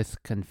 Bliss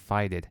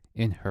confided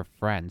in her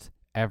friends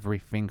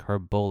everything her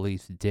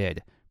bullies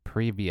did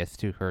previous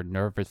to her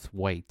nervous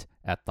wait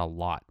at the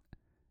lot.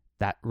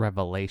 That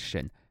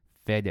revelation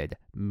fitted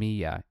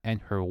Mia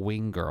and her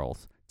wing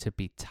girls to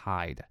be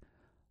tied.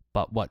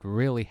 But what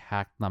really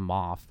hacked them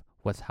off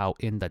was how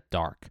in the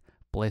dark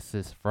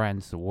Bliss's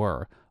friends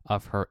were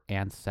of her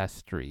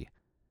ancestry.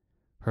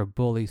 Her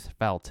bullies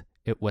felt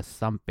it was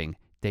something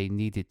they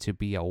needed to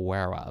be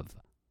aware of.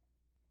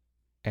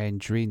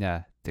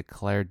 Andrina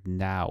declared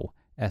now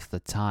as the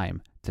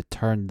time to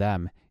turn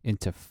them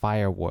into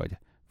firewood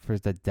for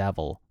the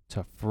devil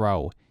to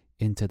throw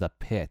into the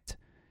pit,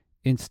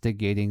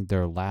 instigating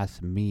their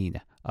last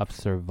mean of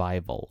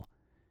survival.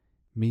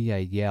 Mia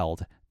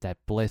yelled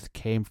that Bliss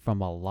came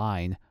from a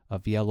line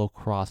of yellow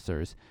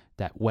crossers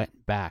that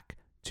went back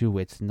to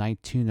its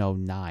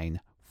 1909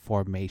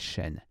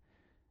 formation.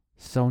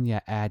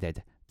 Sonia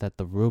added that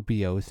the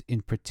Rubios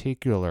in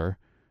particular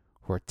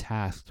were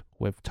tasked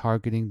with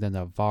targeting the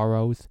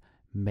Navarros,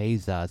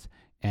 Mesas,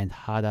 and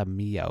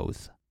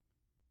Jaramillos.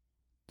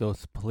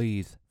 Those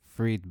pleas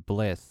freed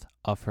Bliss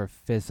of her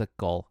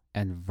physical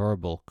and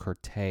verbal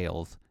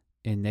curtails,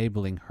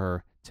 enabling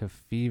her to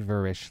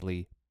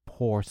feverishly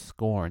pour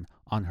scorn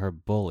on her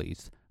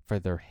bullies for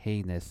their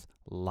heinous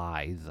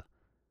lies.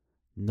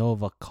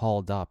 Nova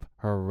called up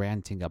her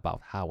ranting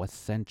about how a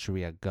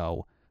century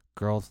ago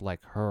girls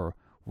like her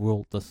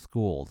ruled the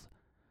schools.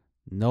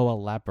 No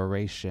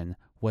elaboration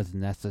was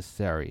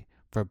necessary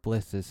for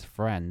Bliss's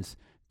friends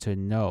to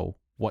know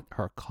what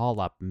her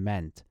call-up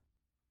meant.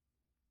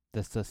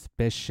 The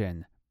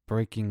suspicion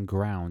breaking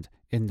ground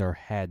in their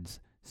heads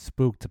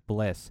spooked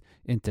Bliss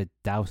into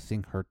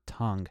dousing her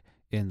tongue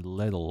in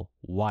little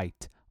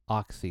white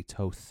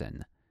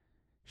oxytocin.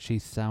 She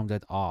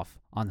sounded off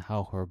on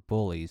how her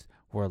bullies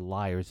were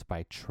liars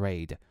by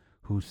trade,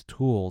 whose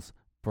tools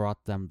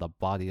brought them the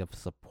body of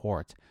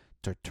support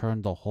to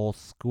turn the whole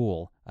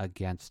school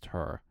against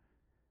her.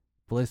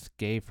 Bliss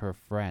gave her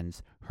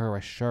friends her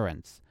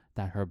assurance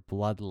that her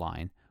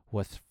bloodline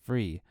was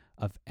free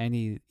of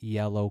any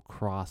Yellow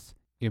Cross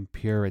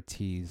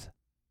impurities.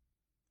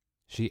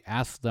 She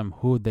asked them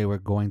who they were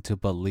going to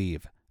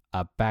believe,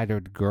 a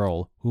battered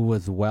girl who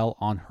was well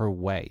on her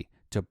way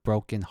to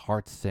broken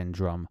heart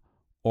syndrome,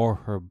 or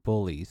her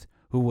bullies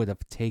who would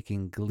have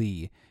taken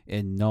glee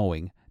in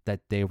knowing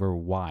that they were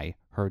why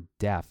her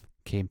death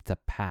came to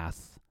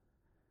pass.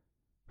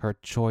 Her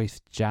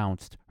choice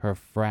jounced her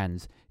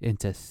friends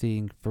into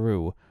seeing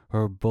through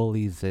her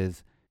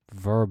bullies'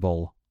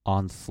 verbal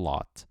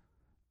onslaught.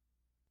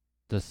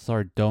 The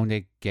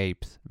sardonic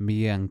gapes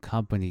Mia and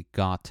company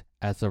got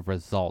as a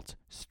result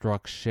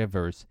struck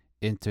shivers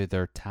into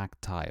their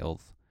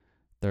tactiles.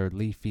 Their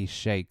leafy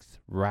shakes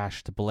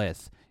rashed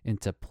Bliss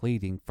into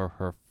pleading for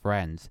her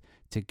friends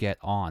to get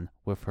on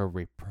with her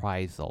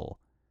reprisal.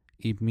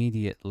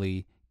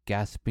 Immediately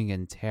gasping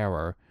in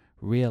terror,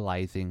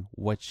 realizing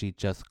what she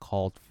just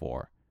called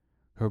for.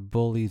 Her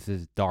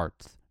bullies'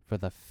 darts for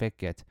the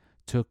thicket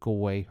took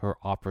away her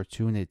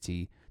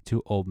opportunity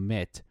to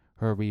omit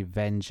her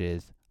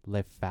revenge's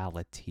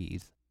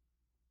lethalities.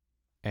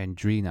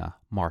 Andrina,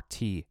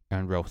 Marti,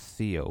 and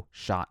Rocio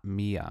shot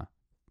Mia,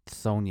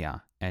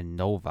 Sonia, and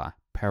Nova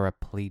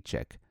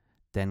paraplegic,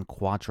 then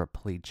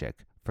quadriplegic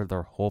for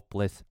their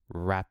hopeless,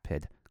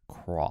 rapid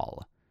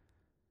crawl.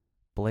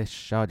 Bliss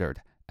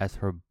shuddered as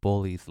her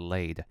bullies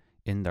laid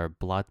in their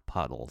blood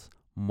puddles,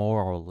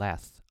 more or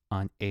less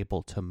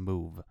unable to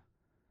move.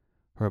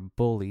 Her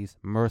bullies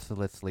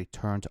mercilessly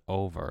turned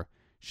over.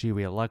 She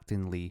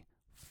reluctantly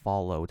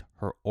followed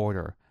her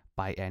order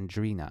by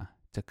Andrina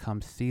to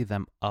come see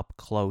them up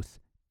close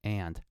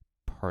and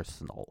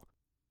personal.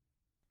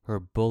 Her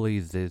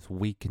bullies'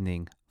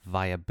 weakening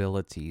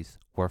viabilities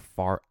were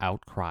far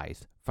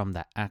outcries from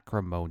the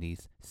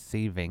acrimonies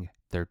saving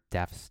their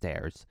death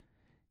stares.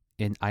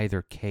 In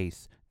either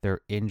case,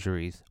 their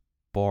injuries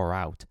bore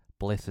out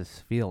Bliss's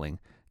feeling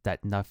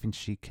that nothing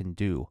she can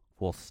do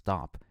will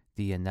stop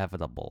the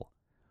inevitable.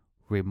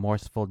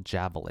 Remorseful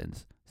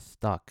javelins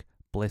stuck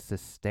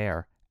Bliss's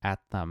stare at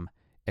them,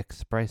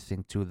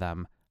 expressing to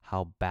them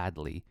how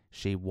badly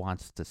she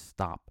wants to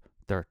stop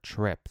their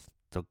trips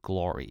to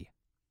glory.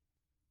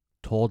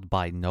 Told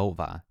by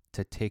Nova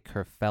to take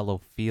her fellow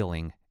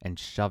feeling and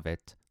shove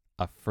it,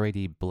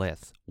 Afraidi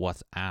Bliss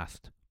was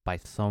asked by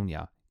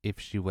Sonia if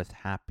she was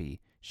happy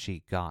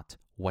she got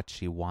what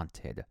she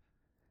wanted.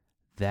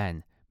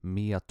 Then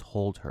Mia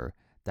told her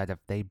that if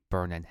they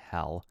burn in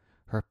hell,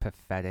 her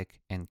pathetic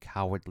and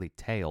cowardly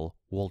tale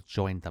will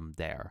join them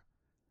there.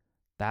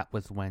 That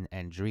was when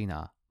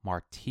Andrina,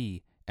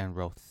 Marti, and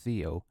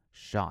Rocio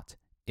shot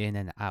in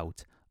and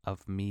out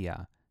of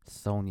Mia,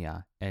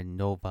 Sonia, and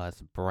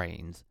Nova's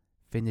brains,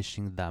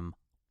 finishing them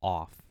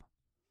off.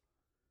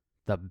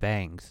 The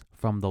bangs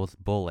from those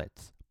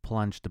bullets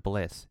plunged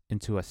Bliss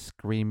into a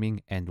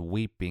screaming and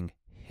weeping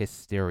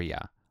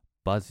hysteria,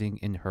 buzzing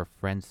in her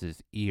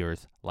friends'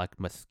 ears like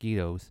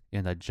mosquitoes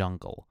in a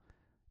jungle.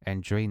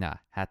 Andrina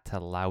had to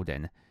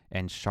louden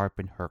and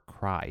sharpen her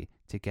cry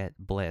to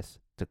get Bliss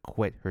to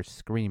quit her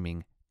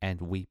screaming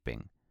and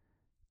weeping.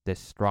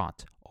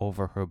 Distraught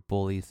over her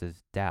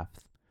bullies'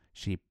 deaths,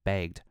 she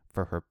begged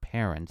for her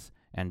parents'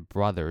 and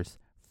brothers'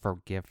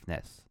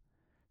 forgiveness,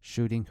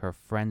 shooting her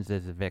friends'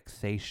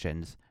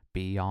 vexations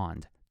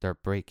beyond their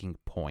breaking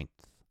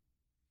points.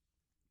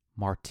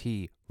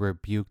 Marti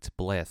rebuked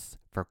Bliss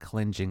for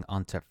clinging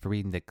onto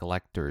three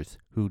neglectors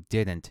who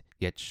didn't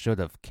yet should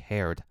have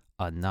cared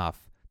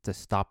enough to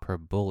stop her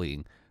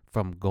bullying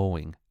from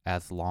going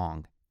as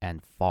long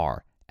and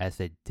far as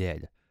it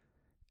did.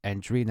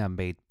 Andrina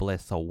made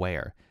Bliss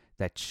aware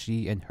that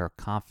she and her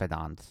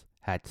confidants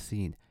had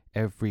seen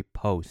every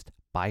post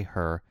by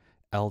her,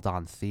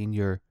 Eldon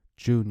Sr.,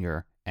 Jr.,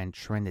 and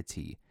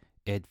Trinity,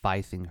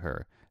 advising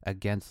her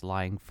against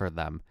lying for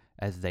them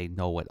as they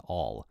know it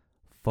all.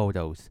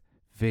 Photos,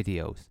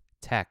 videos,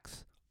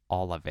 texts,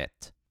 all of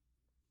it.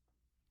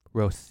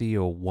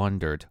 Rocio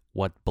wondered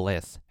what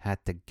Bliss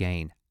had to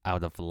gain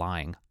out of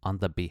lying on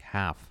the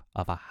behalf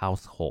of a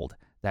household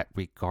that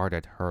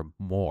regarded her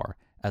more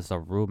as a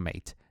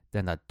roommate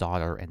than a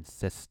daughter and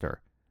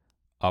sister.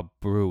 A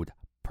brood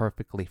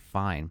perfectly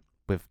fine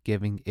with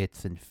giving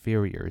its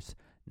inferiors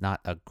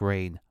not a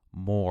grain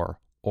more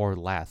or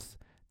less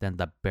than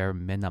the bare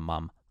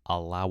minimum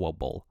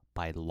allowable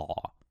by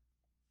law.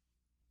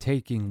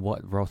 Taking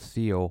what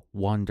Rocio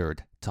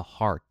wondered to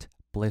heart,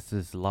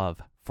 Bliss's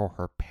love for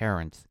her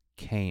parents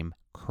came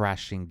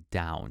crashing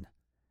down.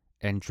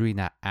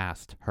 Andrina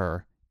asked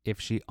her if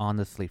she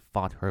honestly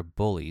thought her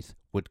bullies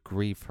would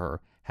grieve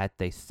her had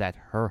they set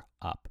her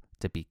up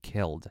to be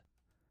killed.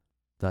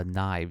 The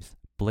knives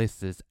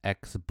Bliss's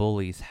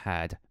ex-bullies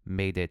had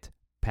made it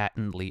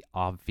patently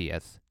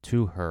obvious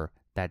to her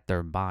that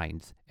their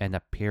minds and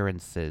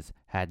appearances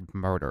had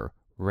murder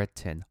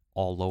written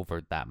all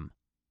over them.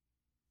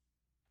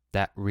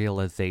 That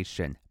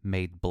realization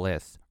made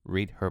Bliss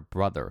read her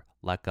brother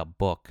like a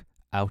book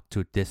out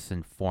to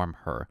disinform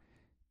her.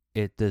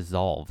 It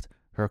dissolved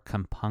her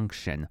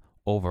compunction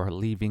over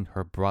leaving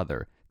her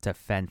brother to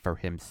fend for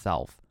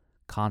himself,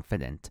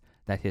 confident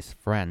that his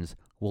friends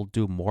will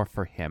do more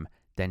for him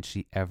than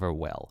she ever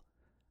will.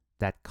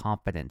 That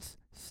confidence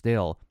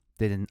still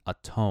didn't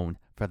atone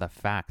for the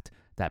fact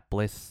that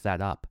Bliss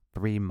set up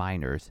 3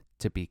 minors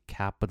to be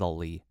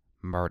capitally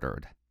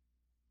murdered.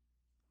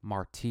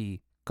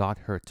 Marti got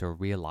her to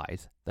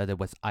realize that it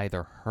was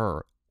either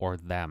her or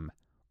them,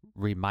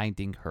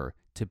 reminding her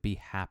to be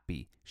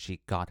happy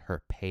she got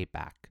her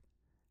payback,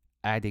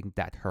 adding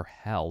that her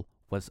hell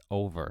was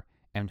over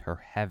and her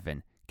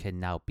heaven can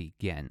now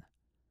begin.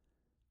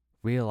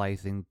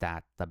 Realizing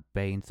that the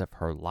banes of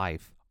her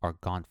life are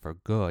gone for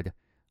good,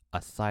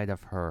 a side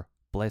of her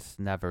Bliss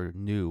never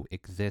knew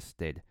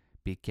existed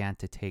began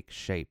to take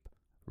shape,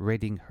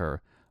 ridding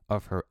her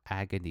of her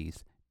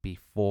agonies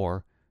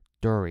before,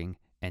 during,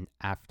 and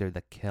after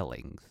the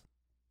killings.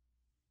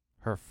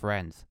 Her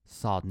friends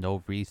saw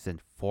no reason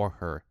for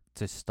her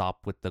to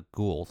stop with the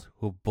ghouls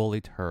who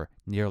bullied her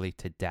nearly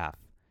to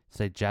death,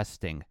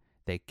 suggesting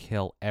they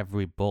kill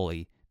every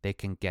bully they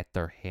can get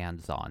their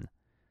hands on.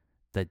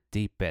 The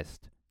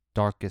deepest,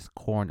 darkest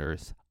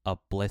corners of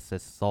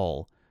Bliss's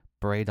soul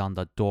brayed on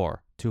the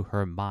door to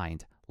her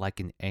mind like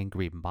an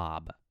angry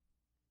mob.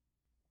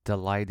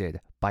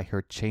 Delighted by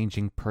her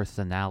changing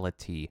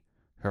personality,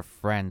 her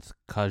friends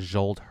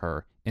cajoled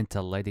her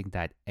into letting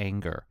that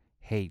anger,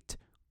 hate,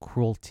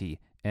 cruelty,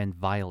 and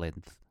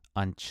violence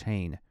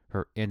unchain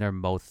her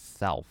innermost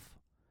self,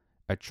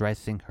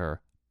 addressing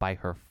her by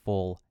her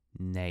full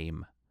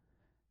name.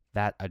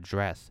 That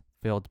address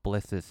filled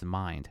Bliss's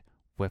mind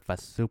with a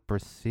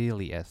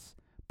supercilious,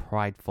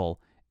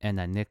 prideful, and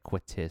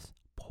iniquitous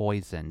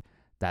poison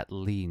that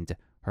leaned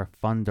her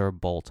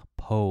thunderbolt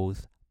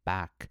pose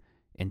back,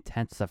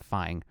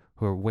 intensifying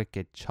her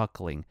wicked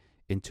chuckling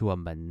into a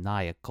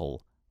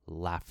maniacal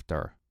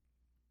laughter.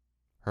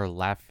 Her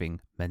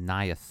laughing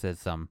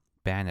maniacism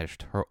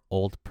banished her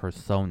old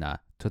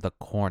persona to the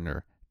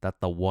corner that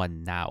the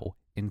one now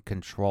in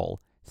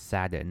control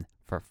sat in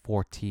for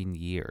 14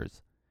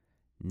 years.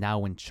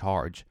 Now in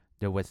charge,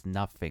 there was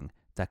nothing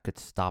that could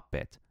stop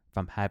it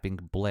from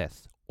having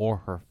Bliss or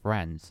her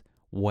friends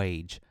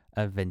wage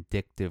a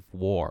vindictive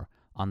war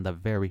on the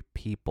very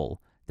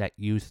people that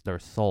used their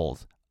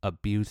souls,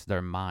 abused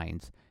their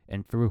minds,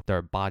 and threw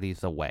their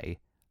bodies away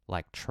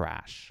like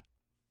trash.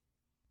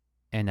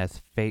 And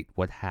as fate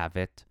would have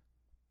it,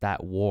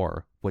 that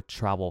war would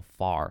travel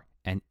far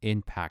and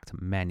impact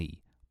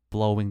many,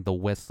 blowing the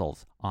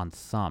whistles on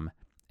some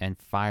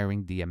and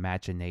firing the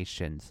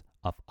imaginations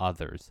of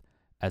others,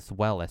 as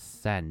well as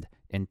send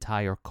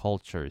entire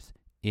cultures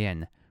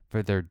in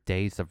for their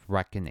days of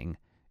reckoning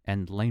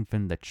and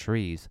lengthen the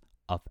trees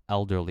of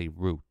elderly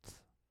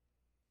roots.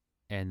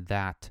 And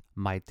that,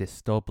 my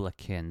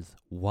dystopicans,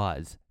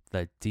 was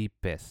the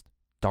deepest,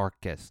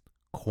 darkest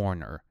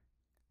corner.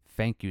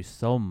 Thank you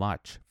so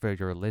much for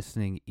your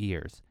listening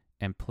ears,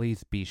 and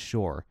please be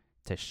sure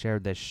to share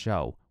this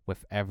show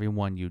with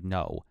everyone you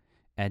know,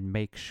 and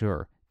make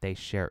sure they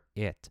share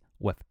it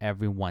with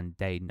everyone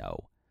they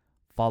know.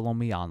 Follow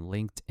me on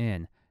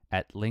LinkedIn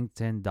at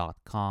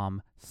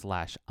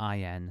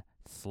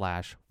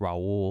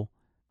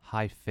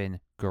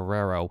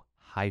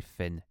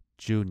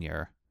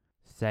linkedin.com/in/Raul-Guerrero-Jr.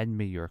 Send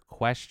me your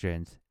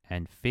questions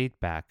and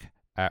feedback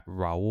at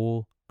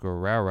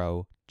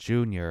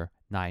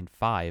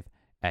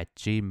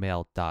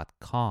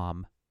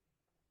raulguerrerojr95@gmail.com.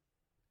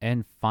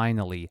 And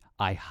finally,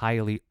 I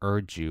highly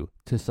urge you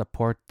to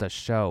support the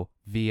show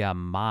via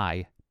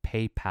my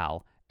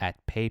PayPal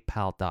at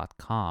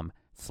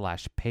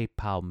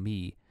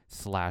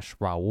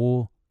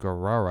paypal.com/paypalme/Raul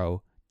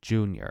Guerrero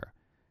Jr.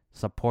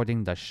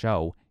 Supporting the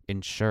show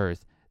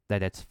ensures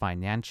that its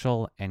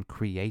financial and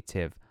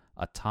creative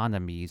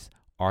autonomies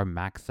are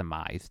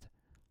maximized.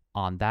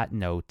 On that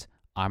note,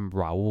 I'm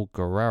Raul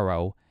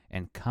Guerrero,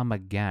 and come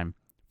again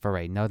for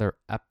another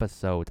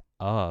episode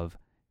of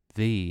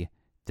The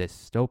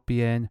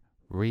Dystopian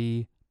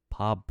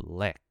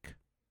Republic.